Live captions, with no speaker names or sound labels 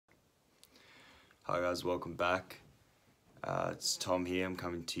Hi guys, welcome back. It's Tom here. I'm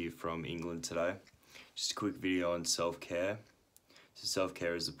coming to you from England today. Just a quick video on self-care. So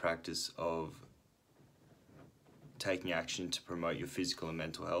self-care is the practice of taking action to promote your physical and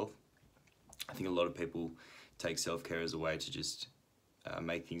mental health. I think a lot of people take self-care as a way to just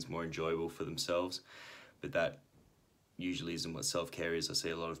make things more enjoyable for themselves, but that usually isn't what self-care is. I see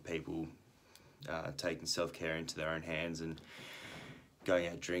a lot of people taking self-care into their own hands and going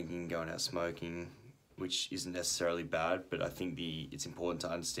out drinking, going out smoking, which isn't necessarily bad, but I think it's important to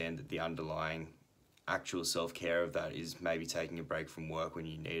understand that the underlying actual self-care of that is maybe taking a break from work when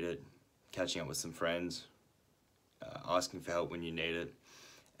you need it, catching up with some friends, asking for help when you need it,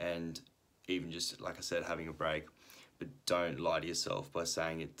 and even just, like I said, having a break. But don't lie to yourself by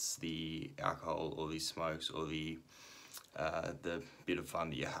saying it's the alcohol or the smokes or the bit of fun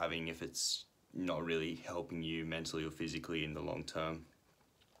that you're having if it's not really helping you mentally or physically in the long term.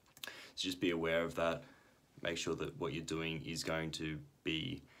 So just be aware of that. Make sure that what you're doing is going to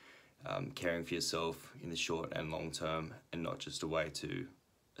be caring for yourself in the short and long term, and not just a way to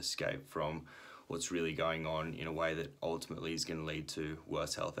escape from what's really going on in a way that ultimately is going to lead to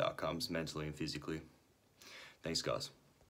worse health outcomes mentally and physically. Thanks guys.